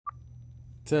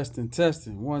Testing,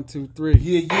 testing. 1, 2, 3.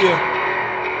 Yeah.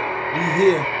 We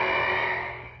here.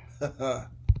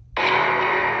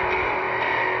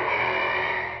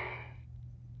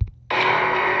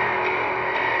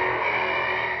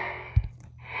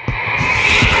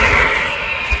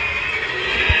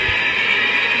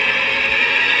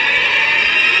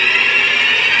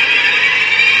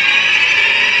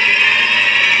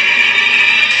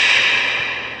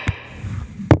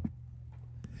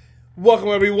 Welcome,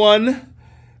 everyone,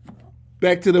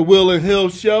 back to the Will and Hill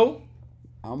Show.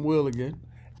 I'm Will again.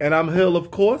 And I'm Hill,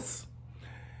 of course.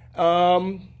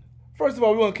 First of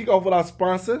all, we want to kick off with our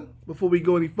sponsor before we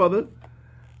go any further.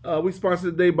 We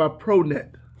sponsored today by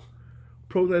ProNet.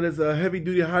 ProNet is a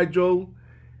heavy-duty hydro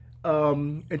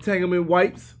entanglement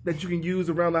wipes that you can use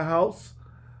around the house,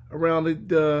 around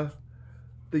the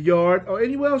yard, or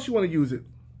anywhere else you want to use it.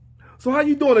 So how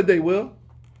you doing today, Will?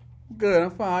 Good.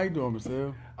 I'm fine. How you doing,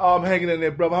 Marcel? I'm hanging in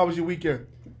there, brother. How was your weekend?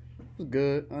 It was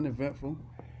good. Uneventful.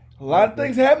 A lot of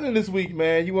things happening this week,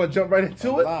 man. You want to jump right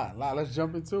into it? A lot. Let's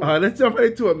jump into it. All right, let's jump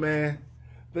right into it, man.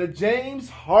 The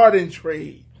James Harden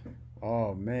trade.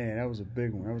 Oh, man. That was a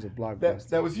big one. That was a blockbuster.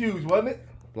 That was huge, wasn't it?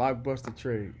 Blockbuster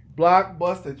trade.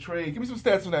 Blockbuster trade. Give me some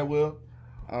stats on that, Will.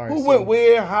 All right. Who went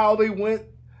where, how they went,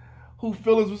 who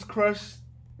feelings was crushed.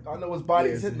 I know his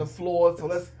body's hitting the floor, so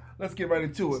let's get right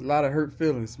into it. A lot of hurt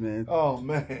feelings, man. Oh,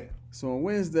 man. So on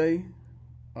Wednesday,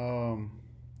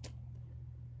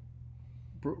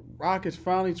 Rockets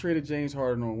finally traded James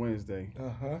Harden on Wednesday.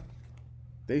 Uh-huh.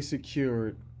 They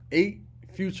secured 8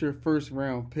 future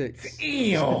first-round picks.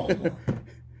 Damn.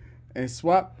 And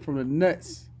swapped from the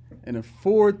Nets in a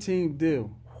 4-team deal.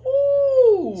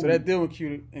 Ooh. So that deal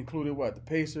included what? The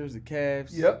Pacers, the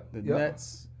Cavs, the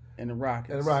Nets, and the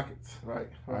Rockets. Right.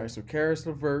 All right, so Caris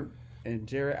LeVert and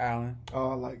Jarrett Allen.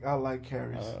 Oh, I like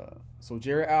Caris. So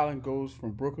Jarrett Allen goes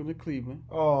from Brooklyn to Cleveland.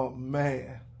 Oh,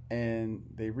 man. And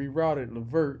they rerouted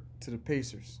LeVert to the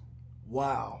Pacers.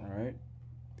 Wow. All right.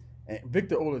 And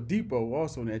Victor Oladipo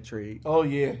also in that trade. Oh,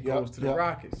 yeah. Goes to the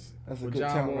Rockets. That's a good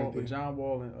talent right there. With John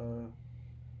Wall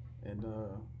and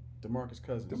DeMarcus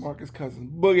Cousins.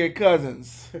 Boogie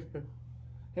Cousins.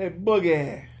 Hey,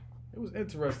 Boogie. It was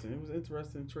interesting. It was an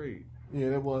interesting trade.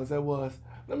 Yeah, that was.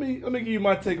 Let me give you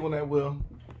my take on that, Will.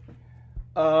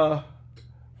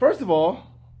 First of all,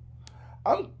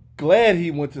 I'm glad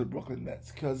he went to the Brooklyn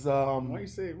Nets because why you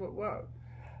say what?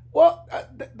 Well,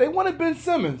 they wanted Ben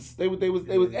Simmons. They was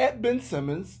at Ben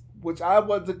Simmons, which I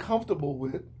wasn't comfortable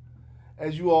with.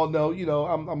 As you all know,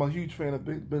 I'm a huge fan of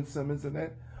Ben Simmons and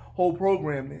that whole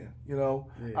program there.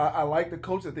 I like the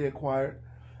coach that they acquired,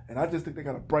 and I just think they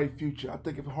got a bright future. I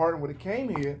think if Harden would have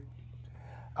came here,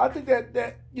 I think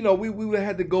that we would have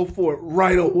had to go for it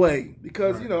right away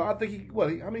because I think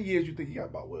how many years you think he got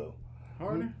about Will?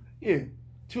 Harden? Yeah,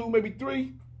 2, maybe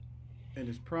 3. In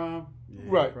his prime? Yeah,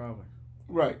 right, probably.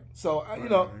 Right. So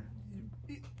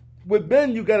with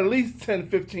Ben, you got at least 10,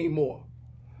 15 more.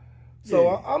 So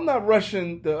I'm not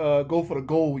rushing to go for the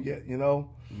goal yet,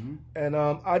 Mm-hmm. And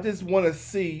I just want to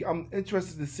see. I'm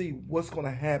interested to see what's going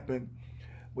to happen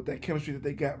with that chemistry that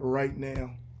they got right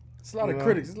now. It's a lot of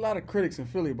critics. There's a lot of critics in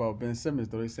Philly about Ben Simmons,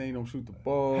 though. They say he don't shoot the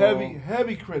ball.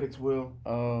 Heavy critics, Will.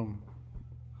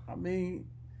 I mean,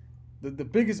 the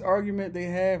biggest argument they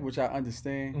have, which I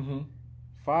understand,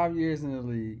 5 years in the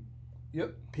league,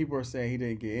 people are saying he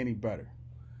didn't get any better.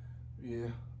 Yeah,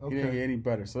 okay. He didn't get any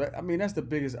better. So, that's the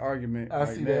biggest argument I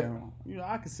see that.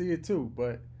 I can see it too,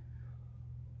 but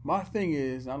my thing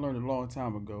is, I learned a long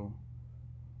time ago,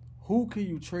 who can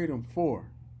you trade him for?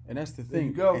 And that's the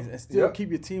thing. There you go. And still keep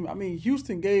your team. I mean,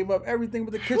 Houston gave up everything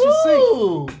but the kitchen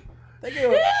sink. They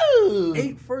gave up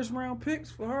 8 first-round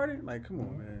picks for Harden. Like, come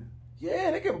on, man.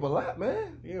 Yeah, they gave up a lot,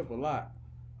 man. They gave up a lot.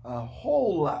 A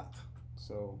whole lot.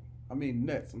 So,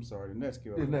 Nets. I'm sorry. The Nets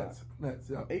gave up a lot. Nets,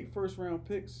 yeah. 8 first-round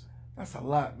picks. That's a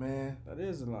lot, man. That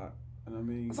is a lot.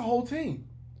 And that's a whole team.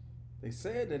 They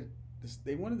said that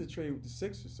they wanted to trade with the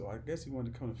Sixers, so I guess he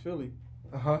wanted to come to Philly.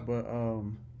 Uh-huh. But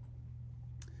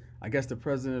I guess the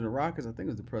president of the Rockets, I think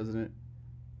it was the president,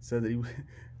 said that he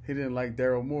didn't like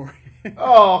Daryl Morey.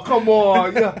 Oh, come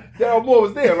on. Yeah, Daryl Morey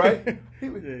was there, right?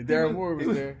 Daryl Morey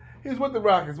was there. He was with the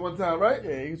Rockets one time, right?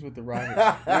 Yeah, he was with the Rockets.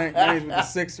 Now he's with the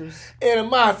Sixers.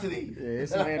 Animosity. Yeah,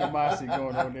 it's some animosity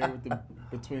going on there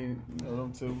between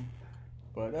them two.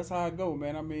 But that's how it go,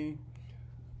 man.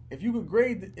 If you could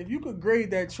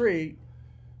grade that trade,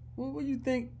 what would you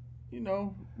think?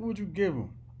 What would you give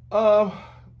them?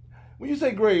 When you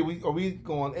say grade, are we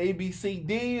going A, B, C,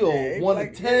 D, or 1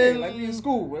 to 10? Like we in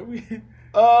school.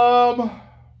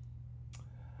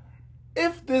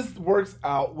 If this works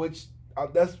out, which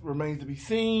that remains to be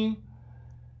seen,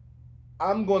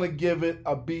 I'm gonna give it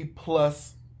a B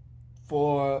plus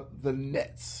for the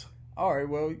Nets. All right,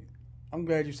 well, I'm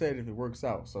glad you said if it works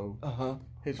out. So Uh-huh.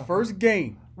 his first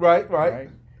game, Right.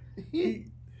 he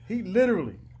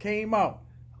literally came out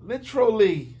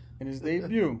Literally. in his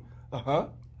debut, Uh-huh.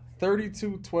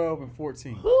 32, 12, and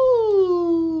 14.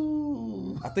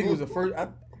 Ooh. I think it was the first.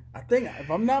 I think, if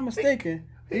I'm not mistaken,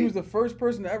 he was the first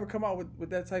person to ever come out with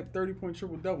that type 30-point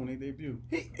triple double when he debuted.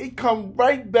 He come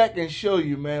right back and show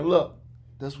you, man. Look,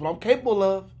 that's what I'm capable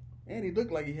of. And he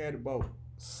looked like he had about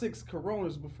 6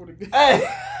 Coronas before the game. Hey.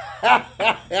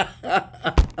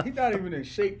 He's not even in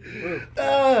shape.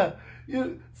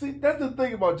 See, that's the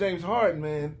thing about James Harden,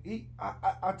 man.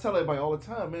 I tell everybody all the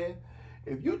time, man.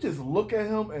 If you just look at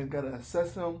him and gotta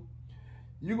assess him,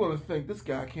 you're gonna think this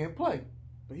guy can't play.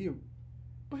 But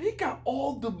he got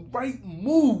all the right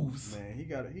moves. Man,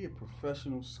 he a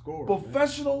professional scorer.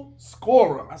 Professional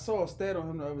scorer. I saw a stat on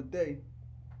him the other day.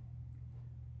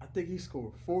 I think he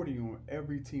scored 40 on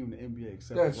every team in the NBA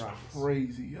except That's the Rockets.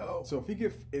 crazy, yo. So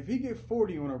if he get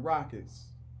 40 on the Rockets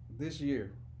this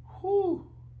year, Whew.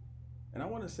 and I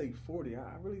want to say 40, I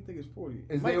really think it's 40.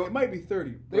 Is It might be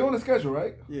 30. They on the schedule,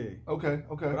 right? Yeah. Okay.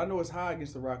 But I know his high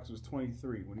against the Rockets was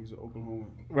 23 when he was at Oklahoma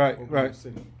Right.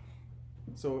 City.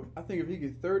 So I think if he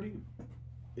get 30,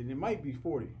 and it might be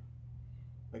 40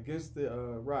 against the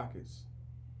Rockets,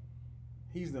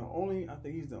 I think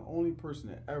he's the only person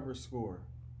to ever score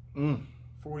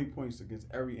 40 points against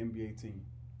every NBA team.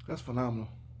 That's phenomenal.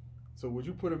 So would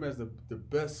you put him as the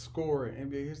best scorer in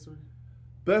NBA history?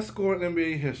 Best scorer in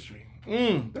NBA history.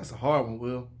 That's a hard one,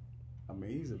 Will. I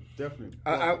mean, he's a definite.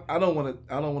 I don't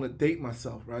want to date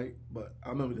myself, right? But I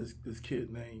remember this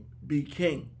kid named B.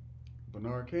 King.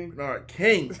 Bernard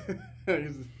King.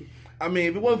 I mean,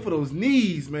 if it wasn't for those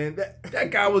knees, man,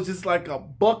 that guy was just like a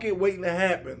bucket waiting to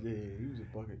happen. Yeah, he was a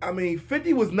bucket. I mean,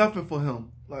 50 was nothing for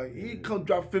him. Like he'd come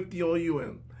drop 50 on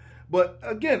you, but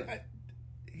again,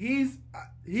 he's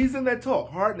in that talk.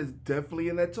 Harden is definitely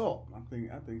in that talk. I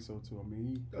think so too. I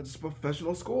mean, He's just a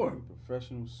professional scorer.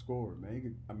 Professional scorer,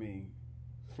 man.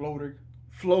 Floater,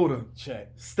 check.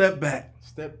 Step back.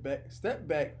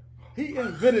 He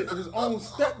invented his own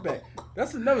step back.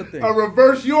 That's another thing. A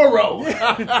reverse Euro.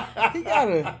 Yeah. He got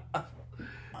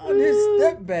his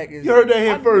step back is. You heard that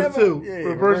here first too. Yeah,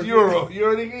 reverse Euro. You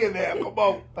already hear that? Come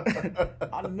on.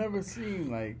 I've never seen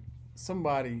like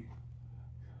somebody.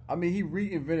 I mean, he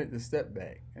reinvented the step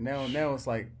back, and now it's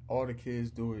like all the kids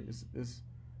do it. It's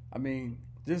I mean,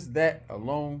 just that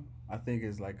alone, I think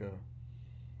is like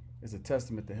it's a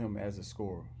testament to him as a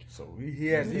scorer. So he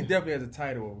definitely has a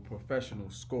title of a professional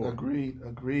scorer. Agreed. You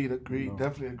know?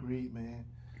 Definitely agreed, man.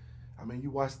 I mean, you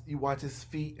watch his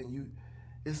feet, and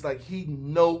it's like he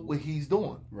know what he's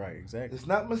doing. Right, exactly. It's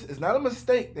not a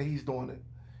mistake that he's doing it.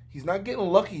 He's not getting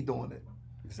lucky doing it.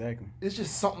 Exactly. It's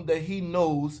just something that he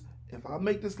knows. If I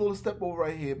make this little step over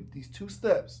right here, these 2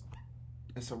 steps,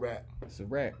 it's a wrap. It's a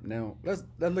wrap. Now let's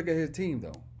look at his team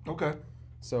though. Okay.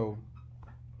 So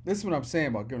this is what I'm saying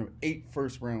about giving him 8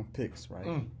 first-round picks,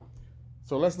 right?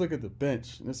 So let's look at the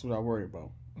bench, and this is what I worry about.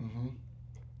 Mm-hmm.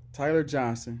 Tyler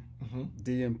Johnson, Mm-hmm.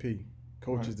 DNP,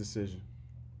 coach's decision.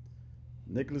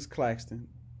 Nicholas Claxton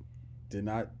did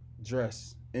not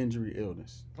dress injury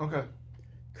illness. Okay.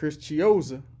 Chris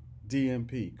Chiozza,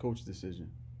 DNP, coach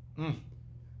decision.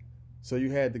 So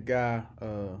you had the guy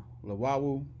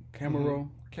Lawawu Cameron.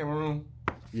 Cameroon.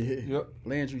 Yeah. Yep.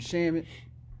 Landry Shamet,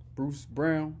 Bruce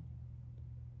Brown.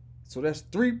 So that's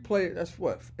 3 players. That's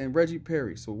what? And Reggie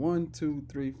Perry. So 1, 2,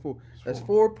 3, 4. That's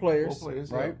 4 players. 4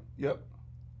 players, right? Yep.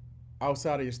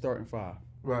 Outside of your starting 5.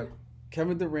 Right.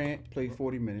 Kevin Durant played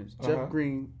 40 minutes. Jeff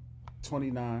Green,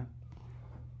 29.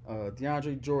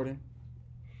 DeAndre Jordan,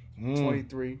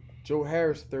 23. Joe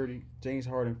Harris, 30. James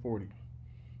Harden, 40.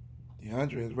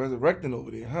 DeAndre is resurrecting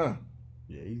over there, huh?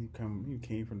 Yeah, he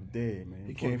came from the dead, man.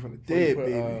 He came from the dead,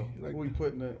 baby. Who he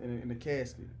put in the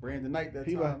casket? Brandon Knight that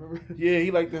time, remember? Yeah,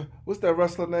 he like what's that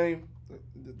wrestler name?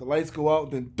 The lights go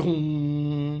out, then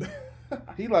doom.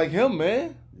 He like him,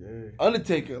 man. Yeah.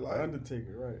 Undertaker,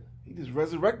 right. He just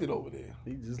resurrected over there.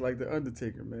 He just like the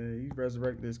Undertaker, man. He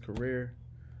resurrected his career.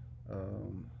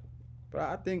 But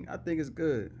I think it's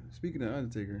good. Speaking of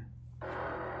Undertaker,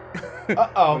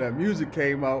 Uh-oh. when that music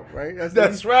came out, right?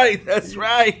 That's right.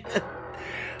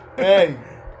 Hey,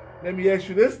 let me ask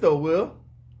you this though, Will.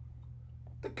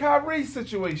 The Kyrie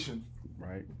situation.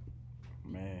 Right.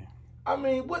 Man. I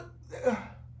mean, what?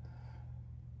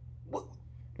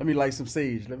 Let me light some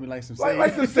sage. Light some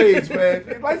sage,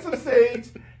 man. Light some sage,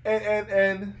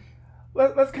 and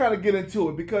let's kind of get into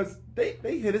it because they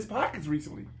hit his pockets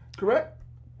recently, correct?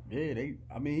 Yeah,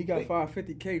 he got fined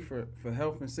 $50K for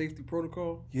health and safety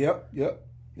protocol. Yep.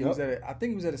 I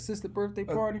think he was at a sister birthday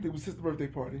party. It was sister birthday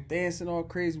party. Dancing all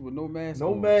crazy with no mask.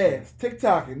 No on. mask.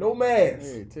 TikToking. No mask.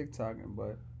 Yeah, TikToking.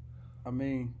 But I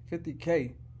mean,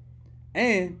 $50K,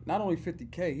 and not only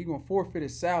 $50K, he gonna forfeit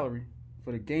his salary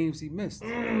for the games he missed.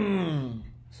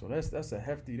 So that's a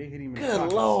hefty. They hit him in the pocket.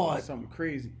 Good Lord. Something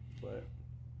crazy. But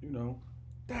you know.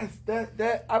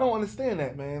 That I don't understand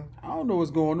that, man. I don't know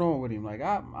what's going on with him. Like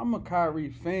I'm a Kyrie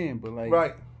fan, but like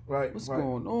right. What's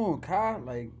going on,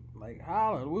 Kyrie? Like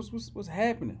holla, what's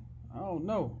happening? I don't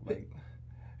know. Like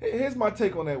here's my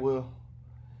take on that, Will.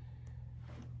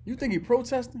 You think he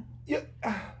protesting? Yeah.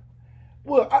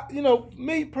 Well,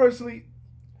 me personally,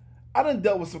 I done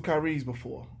dealt with some Kyries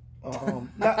before.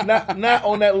 Not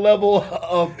on that level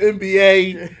of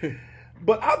NBA.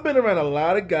 But I've been around a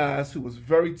lot of guys who was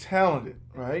very talented,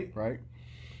 right? Right.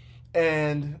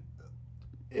 And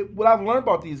what I've learned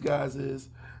about these guys is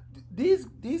these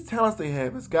talents they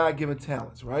have is God-given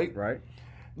talents, right? Right.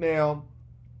 Now,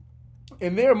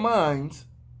 in their minds,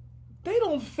 they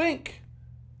don't think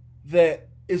that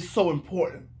it's so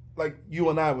important like you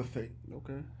and I would think.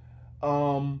 Okay.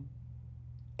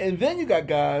 And then you got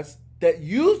guys that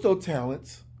use those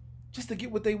talents just to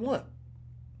get what they want.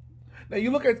 Now, you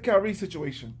look at Kyrie's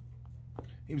situation.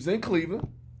 He was in Cleveland.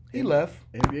 He left.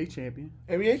 NBA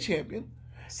champion.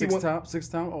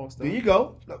 Six-time All-Star. There you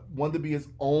go. Wanted to be his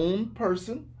own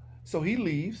person. So he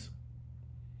leaves.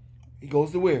 He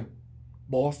goes to where?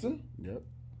 Boston. Yep.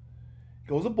 He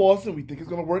goes to Boston. We think it's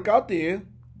going to work out there.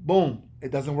 Boom.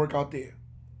 It doesn't work out there.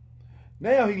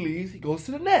 Now he leaves. He goes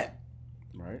to the Net.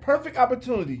 Right. Perfect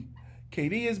opportunity.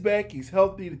 KD is back. He's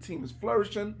healthy. The team is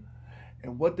flourishing.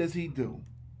 And what does he do?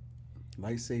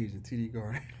 Light Sage and TD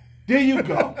Garden. There you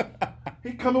go.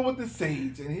 He coming with the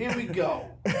sage, and here we go.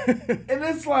 And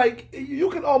it's like, you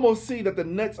can almost see that the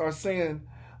Nets are saying,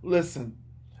 listen,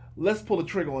 let's pull the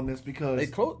trigger on this because...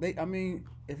 I mean,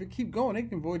 if it keep going, they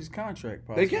can void his contract,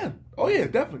 possibly. They can. Oh, yeah,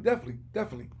 definitely.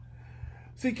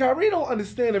 See, Kyrie don't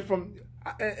understand it from...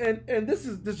 And this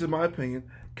is my opinion.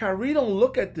 Kyrie don't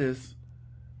look at this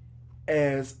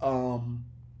as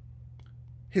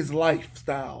his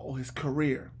lifestyle or his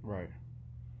career. Right.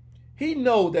 He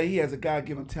knows that he has a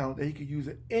God-given talent that he could use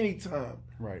at any time.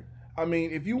 Right. I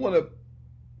mean, if you want to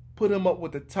put him up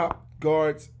with the top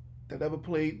guards that ever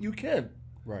played, you can.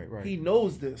 Right. He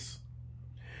knows this.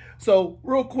 So,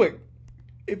 real quick,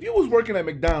 if you was working at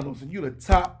McDonald's and you the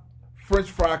top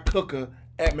French fry cooker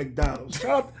at McDonald's,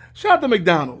 shout out to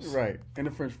McDonald's. Right. And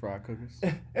the French fry cookers.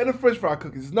 And the French fry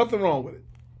cookies. There's nothing wrong with it.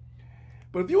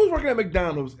 But if you was working at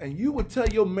McDonald's and you would tell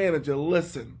your manager,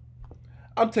 listen,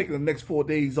 I'm taking the next 4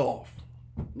 days off.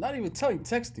 Not even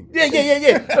texting.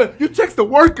 Yeah. You text the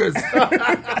workers. Like,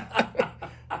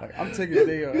 I'm taking a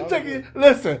day off.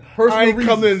 Listen, I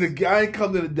ain't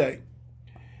coming today.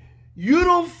 You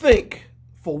don't think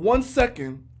for 1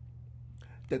 second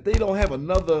that they don't have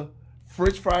another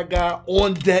French fry guy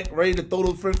on deck ready to throw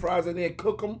those French fries in there and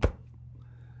cook them?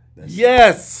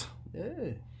 Yes.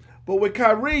 Yeah. But with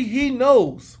Kyrie, he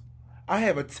knows I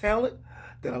have a talent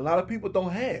that a lot of people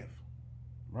don't have.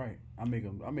 Right. I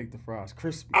make the fries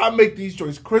crispy. I make these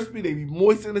joints crispy. They be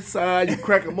moist in the side. You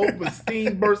crack them open,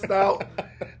 steam burst out.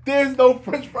 There's no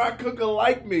French fry cooker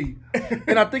like me.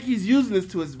 And I think he's using this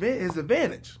to his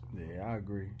advantage. Yeah, I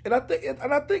agree. And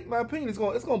I think my opinion is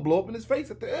it's going to blow up in his face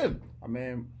at the end. I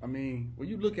mean, when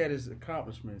you look at his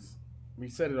accomplishments, we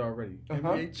said it already.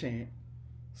 NBA champ,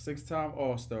 6-time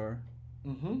All-Star.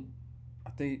 Mm-hmm. I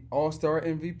think All-Star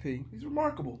MVP. He's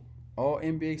remarkable. All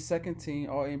NBA second team,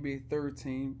 All NBA third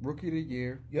team, Rookie of the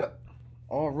Year. Yep.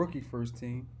 All Rookie first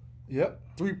team. Yep.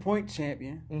 3-point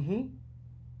champion. Mm-hmm.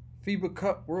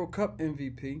 FIBA World Cup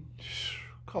MVP.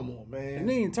 Come on, man. And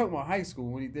then you talking about high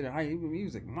school when he did it. He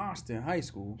was a monster in high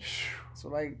school. So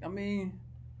like, I mean,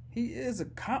 he's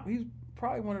probably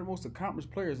one of the most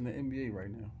accomplished players in the NBA right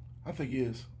now. I think he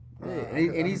is. Yeah, I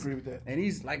agree with that. And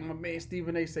he's like my man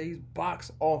Stephen A. say, he's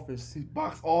box office. He's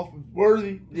box office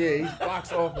worthy. Yeah, he's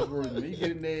box office worthy. He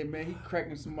get in there, man. He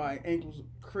cracking somebody's ankles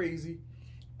crazy.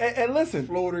 And listen,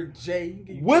 Floater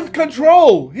J with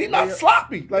control. He's not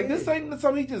sloppy. Like this ain't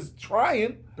something he's just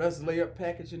trying. Best layup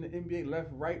package in the NBA, left,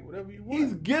 right, whatever you want.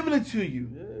 He's giving it to you.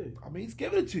 Yeah. I mean, he's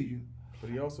giving it to you. But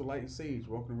he also lighting sage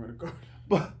walking around the garden.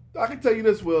 But I can tell you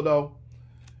this, Will, though.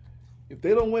 If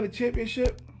they don't win a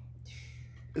championship,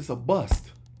 it's a bust.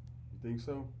 You think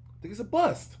so? I think it's a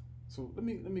bust. So let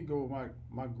me go with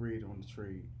my grade on the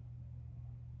trade.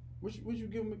 What you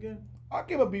give him again? I'll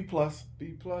give a B plus.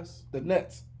 B plus. The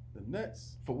Nets. The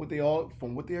Nets for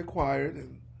what they acquired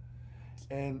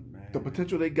and man, the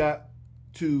potential they got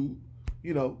to,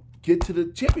 get to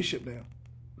the championship now.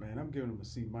 Man, I'm giving them a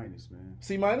C minus, man.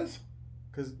 C minus?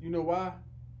 Because you know why?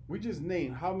 we just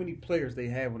named how many players they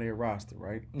have on their roster,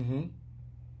 right? Mm-hmm.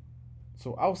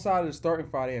 So outside of the starting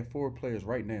five, they have 4 players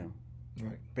right now,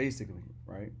 Right. basically,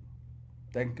 right,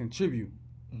 that can contribute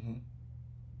Mm-hmm.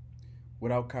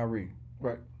 without Kyrie.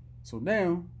 Right. So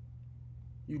now,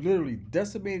 you literally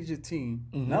decimated your team.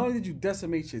 Mhm. Not only did you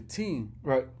decimate your team,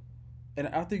 Right. and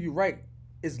I think you're right,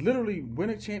 it's literally win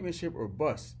a championship or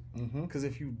bust. Mm-hmm. Because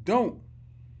if you don't,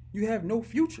 you have no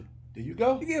future. There you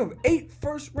go. You gave them 8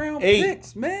 first-round 8.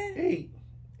 picks, man.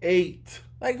 8.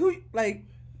 Like who? Like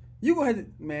you gonna have to,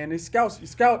 man. The scouts.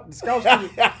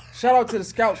 Shout out to the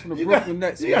scouts from the Brooklyn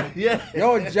Nets. Man. Yeah.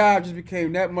 Your job just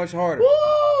became that much harder.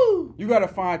 Woo! You gotta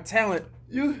find talent.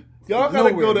 Y'all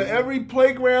gotta go to man. every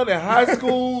playground in high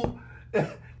school.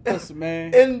 Listen,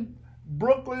 man. In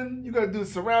Brooklyn, you gotta do the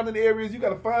surrounding areas. You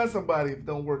gotta find somebody if it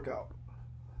don't work out.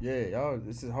 Yeah, y'all.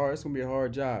 This is hard. It's gonna be a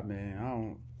hard job,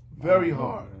 man. Very I don't know,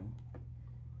 hard. man.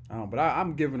 But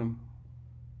I'm giving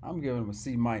them a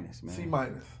C minus, man. C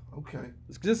minus. Okay.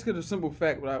 It's just because of the simple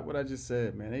fact what I just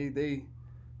said, man. They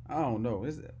I don't know.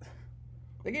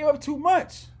 They gave up too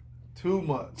much. Too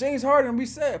much. James Harden, we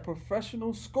said,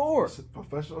 professional scorer.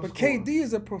 Professional But scorer. KD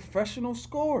is a professional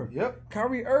scorer. Yep.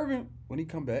 Kyrie Irving, when he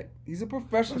come back, he's a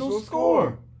professional Professional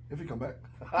scorer. If he come back.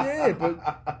 Yeah,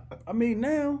 but I mean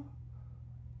now.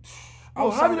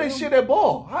 Well, how do they share that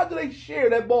ball? How do they share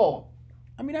that ball?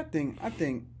 I mean, I think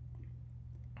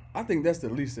that's the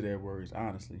least of their worries,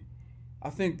 honestly. I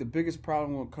think the biggest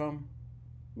problem will come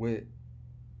with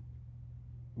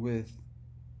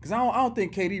because I don't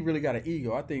think KD really got an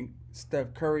ego. I think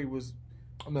Steph Curry was,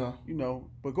 No.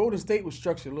 but Golden State was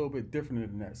structured a little bit different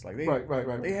than the Nets. Like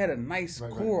Right. they had a nice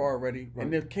Right. core already,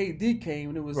 and if KD came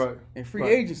and it was Right. in free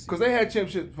agency, because they had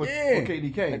championship for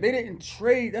KD came. like they didn't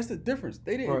trade. That's the difference.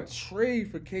 They didn't Right.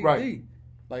 trade for KD. Right.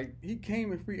 Like he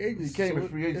came in free agency. He came in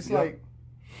free agency, It's yep. like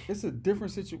it's a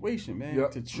different situation, man.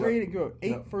 Yep, To trade and go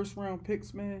 8 yep. first-round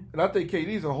picks, man. And I think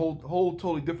KD's a whole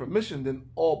totally different mission than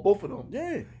both of them.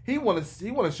 Yeah, He want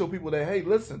to show people that, hey,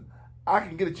 listen, I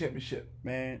can get a championship.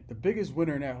 man. The biggest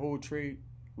winner in that whole trade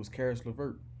was Karis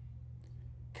LeVert.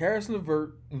 Karis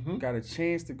LeVert Mhm. got a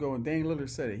chance to go, and Dame Lillard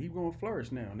said it. He's going to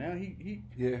flourish now. Now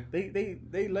Yeah.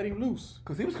 they let him loose.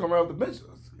 Because he was coming out with the bench,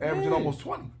 averaging Yeah. almost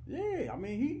 20. Yeah, I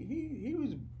mean he's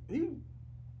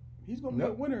going to be a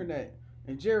Yep. winner in that.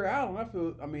 And Jerry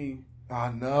Allen, I mean.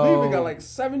 I know. Cleveland got like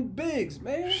 7 bigs,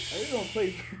 man. They don't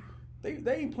play. They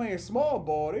ain't playing small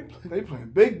ball. They playing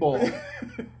big ball. You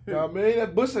know what I mean?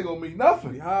 That Bush ain't going to mean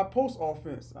nothing. High post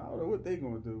offense. I don't know what they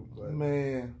gonna do, but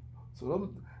Man.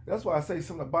 So that's why I say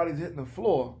some of the bodies hitting the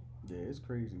floor. yeah, it's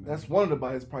crazy, man. That's one of the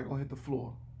bodies probably going to hit the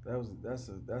floor. That's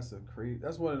a crazy.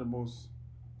 That's one of the most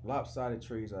lopsided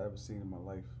trades I ever seen in my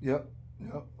life. Yep.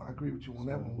 I agree with you on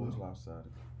that It's one, one of the most Will.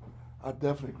 lopsided. I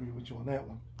definitely agree with you on that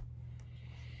one.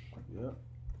 Yep.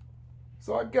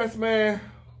 So I guess, man,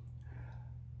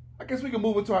 we can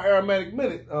move into our aromatic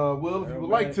minute, Will, if you would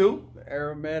like to. The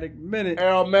aromatic minute.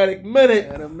 Aromatic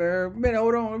minute. Aromatic minute.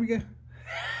 Hold on, let me get.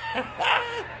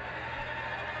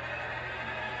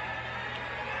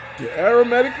 The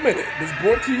aromatic minute is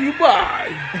brought to you by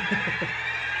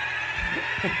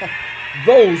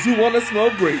those who want to smell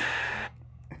great.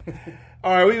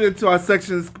 All right, we get into our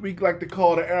sections we like to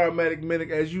call the aromatic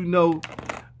minute. As you know,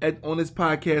 on this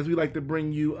podcast, we like to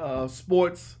bring you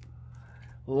sports,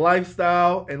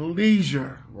 lifestyle, and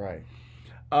leisure. Right.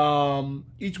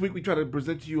 Each week we try to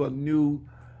present to you a new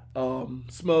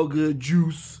smell good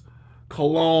juice,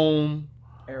 cologne,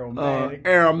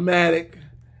 aromatic.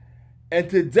 And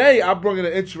today I brought in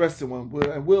an interesting one.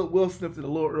 We'll sniffed it a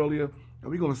little earlier, and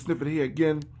we're going to sniff it here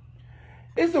again.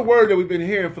 It's a word that we've been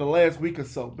hearing for the last week or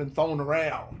so, been thrown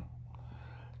around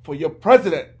for your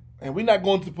president. And we're not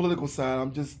going to the political side.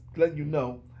 I'm just letting you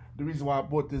know the reason why I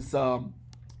brought this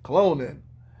cologne in.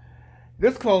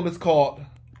 This cologne is called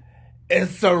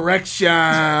Insurrection.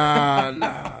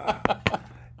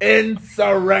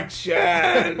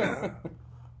 Insurrection.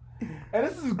 And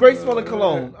this is great smelling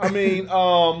cologne. I mean,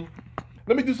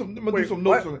 let me do some notes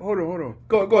on it. Hold on.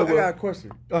 Go ahead, I Will. got a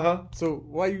question. Uh-huh. So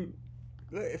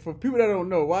for people that don't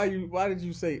know, why did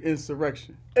you say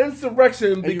insurrection?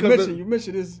 Insurrection And because you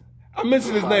mentioned this. I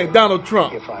mentioned his name, Donald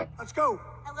Trump. Let's go.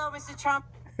 Hello, Mr. Trump.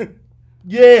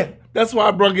 Yeah, that's why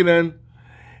I brought it in.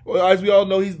 Well, as we all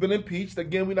know, he's been impeached.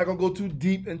 Again, we're not going to go too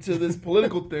deep into this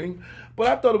political thing, but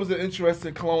I thought it was an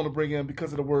interesting cologne to bring in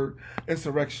because of the word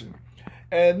insurrection.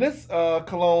 And this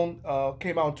cologne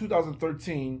came out in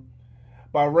 2013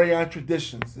 by Rayon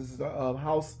Traditions. This is a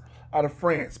house out of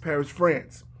France, Paris,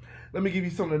 France. Let me give you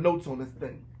some of the notes on this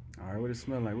thing. All right, what it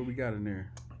smell like? What we got in there?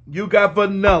 You got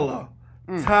vanilla,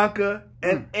 tonka,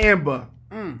 and amber.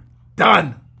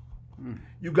 Done.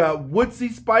 You got woodsy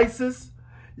spices.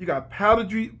 You got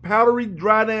powdery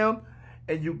dry down,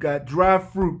 and you got dry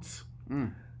fruits.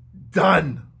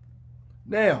 Done.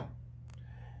 Now,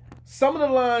 some of the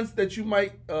lines that you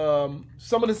might,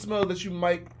 some of the smells that you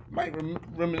might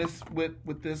reminisce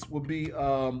with this would be,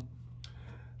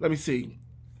 let me see,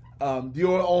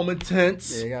 Dior Almond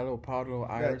Tints. Yeah, you got a little powder, little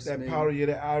iris. That powder, yeah,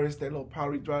 that iris, that little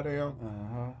powdery dry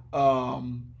down.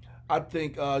 I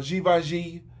think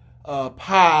Givenchy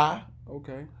Pie.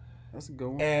 Okay, that's a good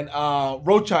one. And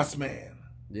Rochas Man.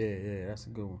 Yeah, that's a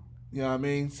good one. You know what I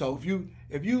mean? So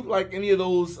if you like any of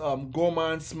those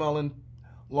gourmand smelling,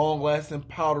 long lasting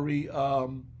powdery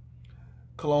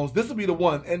colognes, this will be the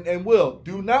one. And Will,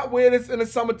 do not wear this in the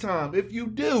summertime. If you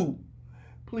do,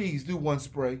 please do one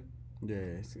spray. Yeah,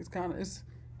 it's kind of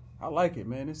I like it,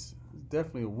 man. It's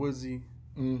definitely a woodsy,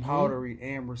 powdery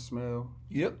amber smell.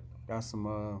 Yep. Got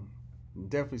some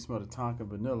definitely smell the tonka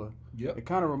vanilla. Yep. It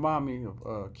kind of remind me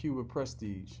of Cuba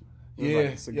Prestige. Yeah,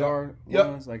 like cigar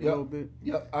ones, like a little bit.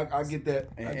 Yep, I get that.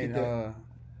 I get that.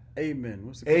 Amen.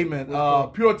 What's it called? Amen.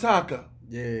 Pure Tonka.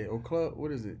 Yeah, or Club.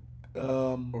 What is it?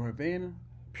 Or Havana.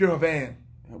 Pure Havana.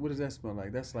 What does that smell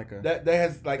like? That's like a that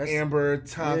has like amber,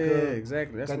 tonka. Yeah,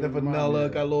 exactly. That's got the vanilla.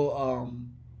 Got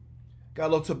a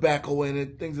little tobacco in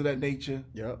it. Things of that nature.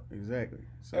 Yep, exactly.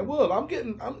 So, and Will, I'm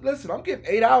getting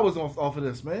 8 hours off of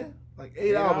this, man. Like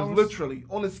 8 hours, literally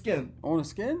on the skin. On the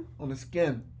skin. On the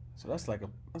skin. So that's like a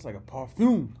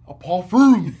parfum. A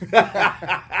parfum.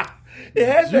 It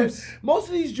has juice. Most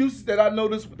of these juices that I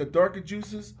noticed with the darker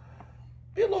juices,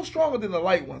 be a little stronger than the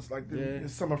light ones, like the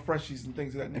summer freshies and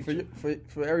things of that nature.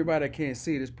 For everybody that can't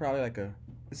see it, it's probably like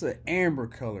it's an amber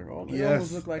color. It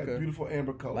almost look like a beautiful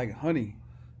amber color, like honey.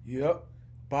 Yep.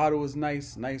 Bottle is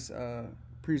nice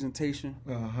presentation.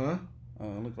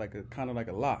 Look like a kind of like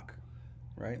a lock,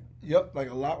 right? Yep, like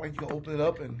a lock, like you can open it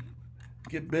up and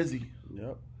get busy.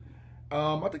 Yep.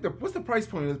 I think what's the price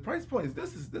point? The price point is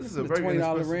this is a very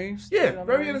 $20 range. Yeah,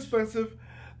 very inexpensive.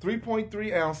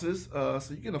 3.3 ounces. So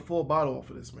you get a full bottle off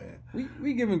of this, man.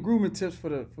 We giving grooming tips for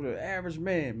the average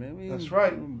man, man. That's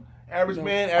right. Average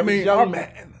man, young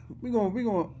man. We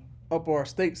gonna up our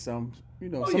stakes some.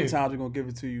 Sometimes we're gonna give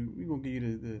it to you. We're gonna give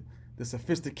you the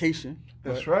sophistication.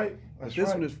 That's right.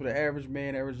 This one is for the average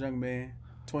man, average young man.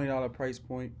 $20 price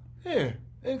point. Yeah,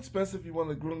 inexpensive. If you want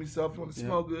to groom yourself, you want to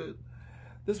smell good.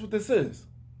 This is what this is.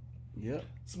 Yep.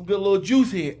 Some good little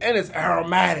juice here, and it's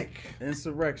aromatic.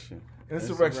 Insurrection,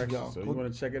 y'all. So you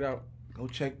want to check it out? Go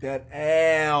check that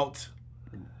out.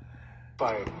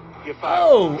 Fired. You're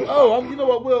fired. You know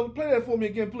what, Will? Play that for me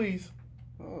again, please.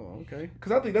 Oh, okay.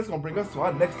 Because I think that's going to bring us to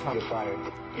our next topic. You're fired.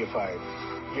 You're fired.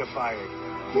 You're fired.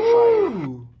 You're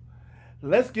Woo.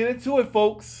 Let's get into it,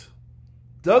 folks.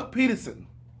 Doug Peterson,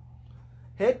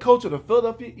 head coach of the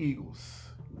Philadelphia Eagles.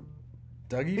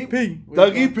 Dougie P.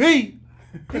 Dougie P.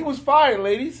 He was fired,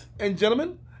 ladies and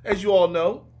gentlemen, as you all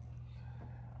know.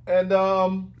 And I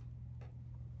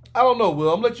don't know,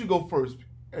 Will. I'm going to let you go first,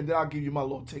 and then I'll give you my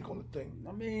little take on the thing.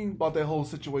 I mean, about that whole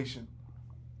situation.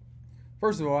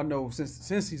 First of all, I know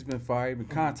since he's been fired, he's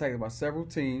been contacted by several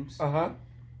teams.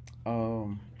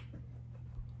 And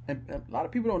a lot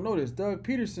of people don't know this. Doug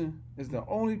Peterson is the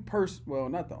only person, well,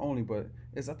 not the only, but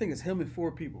I think it's him and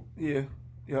 4 people. Yeah.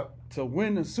 Yep. To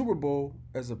win the Super Bowl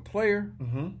as a player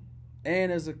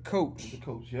and as a coach. As a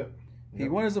coach, yep. He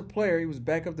won as a player. He was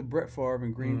back up to Brett Favre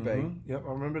in Green Bay. Yep,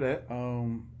 I remember that.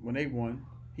 When they won.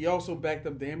 He also backed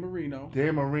up Dan Marino.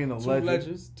 Dan Marino, Two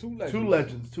legends. Two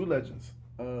legends.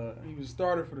 He was a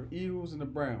starter for the Eagles and the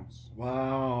Browns.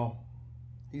 Wow.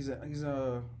 He's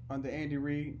under Andy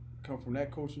Reid, come from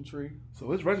that coaching tree.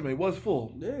 So his resume was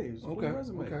full. Yeah, he was full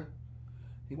resume. Okay.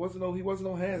 He wasn't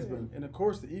no has-been. And of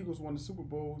course, the Eagles won the Super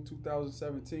Bowl in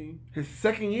 2017. His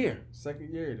second year.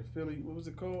 The Philly. What was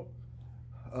it called?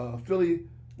 Philly.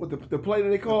 What the play that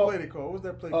they called? The play they called. What was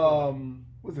that play called?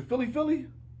 Was it Philly?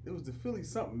 It was the Philly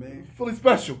something, man. Philly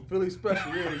Special. Philly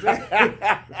Special, yeah, exactly.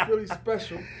 The Philly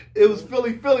Special. It was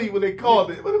Philly when they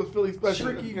called it, but it was Philly Special.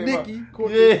 Tricky Nicky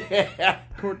caught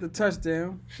the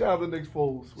touchdown. Shout out to Nick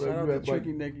Foles. Shout out to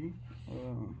Tricky Nicky.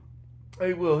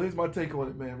 Hey, Will, here's my take on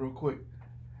it, man, real quick.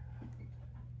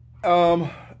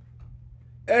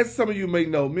 As some of you may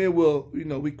know, me and Will,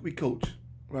 we coach,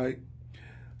 right?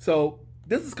 So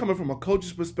this is coming from a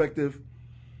coach's perspective,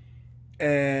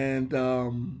 and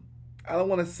I don't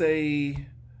want to say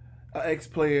an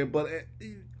ex-player, but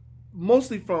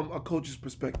mostly from a coach's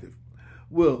perspective.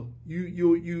 Will,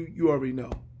 you already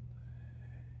know.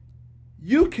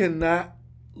 You cannot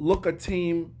look a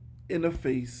team in the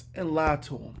face and lie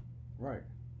to them. Right.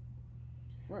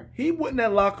 He went in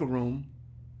that locker room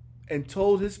and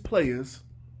told his players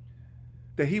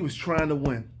that he was trying to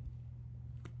win.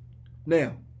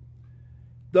 Now,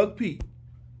 Doug Pete,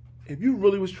 if you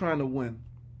really was trying to win,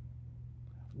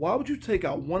 why would you take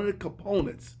out one of the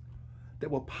components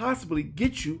that will possibly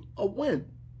get you a win?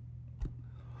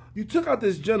 You took out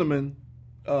this gentleman,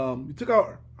 you took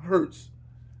out Hurts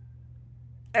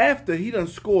after he done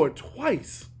scored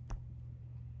twice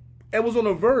and was on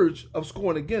the verge of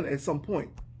scoring again at some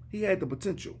point. He had the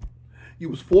potential. You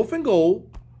was 4th and goal.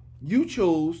 You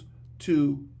chose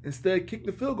to instead kick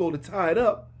the field goal to tie it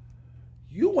up.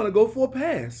 You want to go for a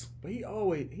pass. But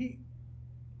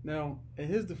now, in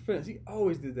his defense, he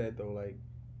always did that though. Like,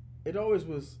 it always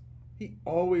was, he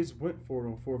always went for it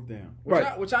on 4th down.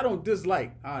 Which I don't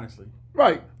dislike, honestly.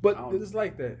 Right. But I don't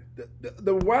dislike that.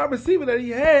 The wide receiver that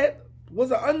he had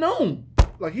was an unknown.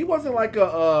 Like, he wasn't like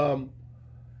a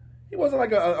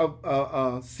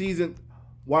seasoned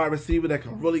wide receiver that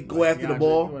can really go after the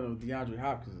ball. He wasn't DeAndre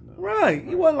Hopkins. Right.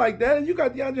 He wasn't like that. And you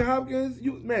got DeAndre Hopkins,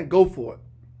 go for it.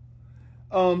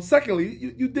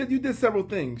 Secondly, you did several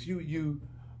things. You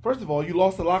first of all, you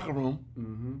lost the locker room.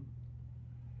 Mm-hmm.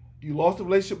 You lost the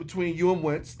relationship between you and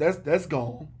Wentz. That's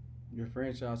gone. Your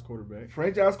franchise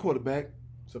quarterback.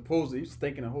 Supposedly, he's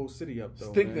stinking the whole city up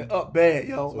though. Stinking it up bad,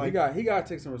 yo. So he got to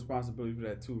take some responsibility for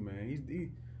that too,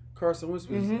 man. Carson Wentz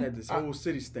had this whole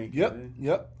city stinking.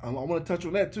 Yep. I want to touch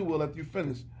on that too. We'll let you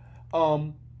finish.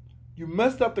 You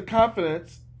messed up the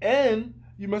confidence and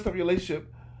you messed up your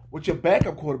relationship with your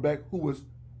backup quarterback, who was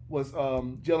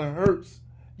Jalen Hurts.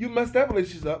 You messed that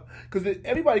relationship up because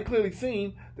everybody clearly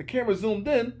seen, the camera zoomed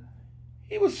in,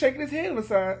 he was shaking his head on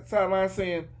the sideline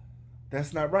saying,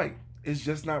 "That's not right. It's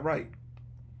just not right."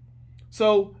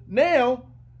 So now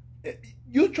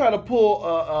you try to pull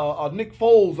a Nick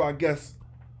Foles, I guess,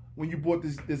 when you brought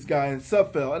this guy in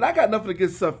Sudfeld. And I got nothing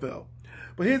against Sudfeld.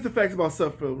 But here's the facts about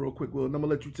Sudfeld real quick, Will, and I'm going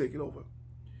to let you take it over.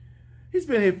 He's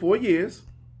been here 4 years.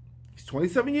 He's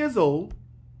 27 years old.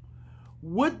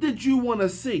 What did you want to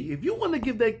see? If you want to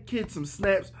give that kid some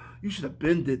snaps, you should have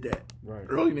been did that. Right.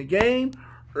 Early in the game,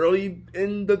 early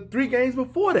in the 3 games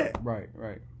before that. Right.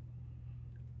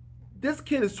 This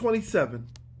kid is 27.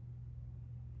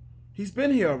 He's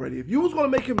been here already. If you was going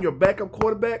to make him your backup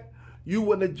quarterback, you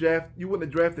wouldn't have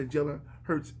drafted Jalen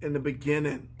Hurts in the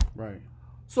beginning. Right.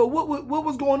 So what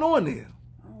was going on there?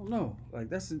 I don't know.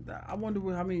 Like, I wonder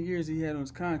how many years he had on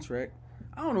his contract.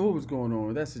 I don't know what was going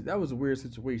on. That was a weird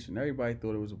situation. Everybody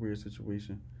thought it was a weird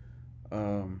situation.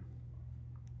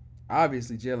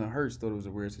 Obviously, Jalen Hurts thought it was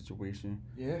a weird situation.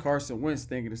 Yeah. Carson Wentz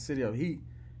thinking the city of he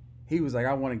was like,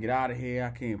 I want to get out of here. I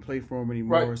can't play for him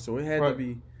anymore. Right. So it had to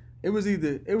be. It was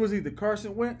either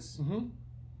Carson Wentz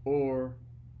or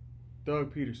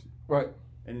Doug Peterson. Right.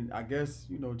 And I guess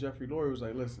Jeffrey Lurie was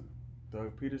like, listen,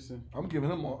 Doug Peterson. I'm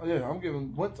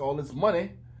giving Wentz all this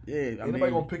money. Yeah,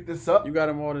 Anybody gonna pick this up? You got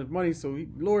him all this money, so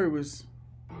Lurie was.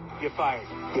 You're fired.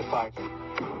 You're fired.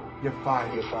 You're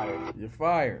fired. You're fired. You're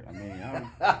fired. I mean,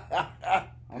 I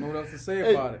don't know what else to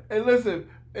say about it. And listen,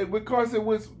 with Carson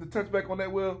Wentz, the touchback on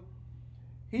that, Will,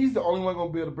 he's the only one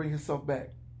gonna be able to bring himself back.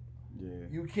 Yeah.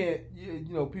 You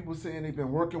can't. People saying they've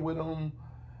been working with him,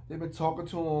 they've been talking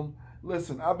to him.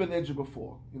 Listen, I've been injured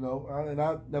before, and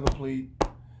I never played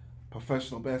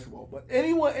professional basketball. But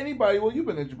anybody, well, you've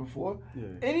been injured before. Yeah.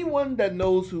 Anyone that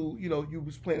knows who, you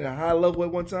was playing at a high level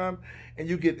at one time and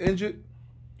you get injured,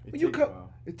 when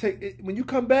you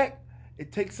come back,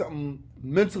 it takes something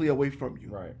mentally away from you.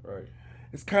 Right.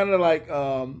 It's kind of like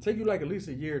take you like at least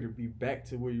a year to be back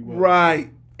to where you were.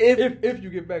 Right. If you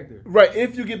get back there. Right.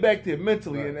 If you get back there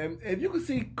mentally, right. and if you can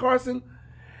see Carson,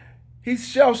 he's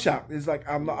shell shocked. It's like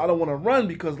I don't want to run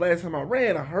because last time I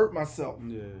ran, I hurt myself.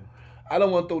 Yeah. I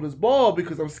don't want to throw this ball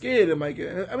because I'm scared it might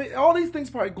get. I mean, all these things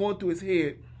probably going through his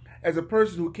head as a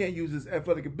person who can't use his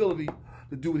athletic ability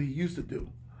to do what he used to do.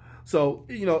 So,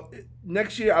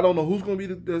 next year, I don't know who's going to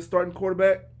be the starting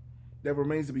quarterback. That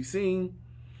remains to be seen.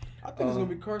 I think it's going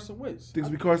to be Carson Wentz. Think it's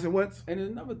going to be Carson Wentz? And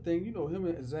another thing, him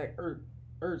and Zach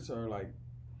Ertz are like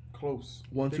close.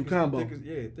 1-2 combo.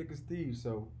 Thick as thieves.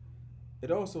 So it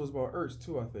also is about Ertz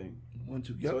too, I think.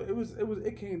 1-2. Yep. So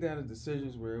it came down to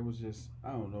decisions where it was just,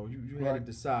 I don't know, you had to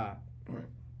decide. Right.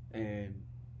 And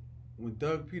when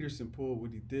Doug Peterson pulled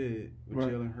what he did with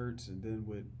right. Jalen Hurts and then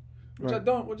with right.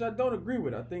 I don't agree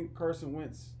with. I think Carson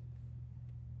Wentz,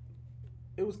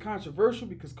 it was controversial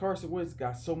because Carson Wentz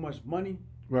got so much money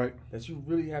right. that you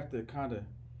really have to kind of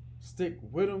stick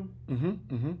with him.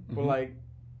 But like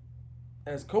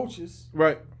as coaches,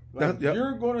 right. Like,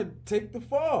 you're going to take the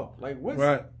fall. Like, Wentz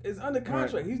right. is under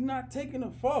contract. Right. He's not taking a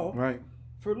fall right.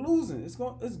 for losing. It's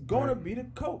going right. to be the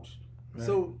coach. Right.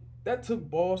 So that took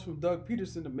balls from Doug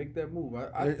Peterson to make that move.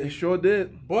 I think it sure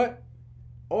did. But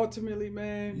ultimately, You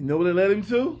man, know what they led him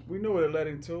to? we know what it led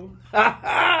him to.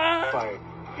 Fired.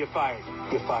 You're fired.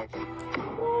 You're fired.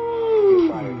 Ooh. You're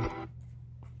fired.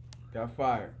 Got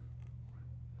fired.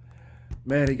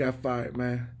 Man, he got fired,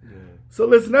 man. Yeah. So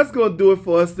listen, that's going to do it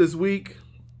for us this week.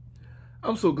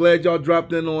 I'm so glad y'all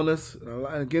dropped in on us.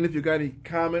 And again, if you got any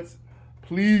comments,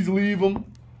 please leave them.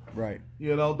 Right.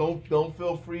 You know, don't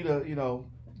feel free to,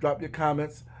 drop your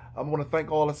comments. I want to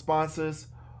thank all the sponsors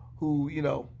who,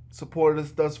 supported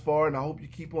us thus far, and I hope you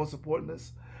keep on supporting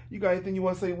us. You got anything you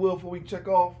want to say, Will, before we check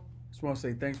off? Just want to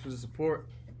say thanks for the support.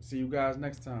 See you guys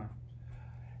next time.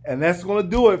 And that's going to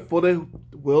do it for the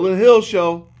Will and Hill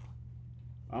Show.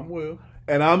 I'm Will.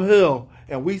 And I'm Hill.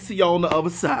 And we see y'all on the other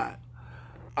side.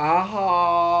 I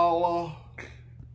holla.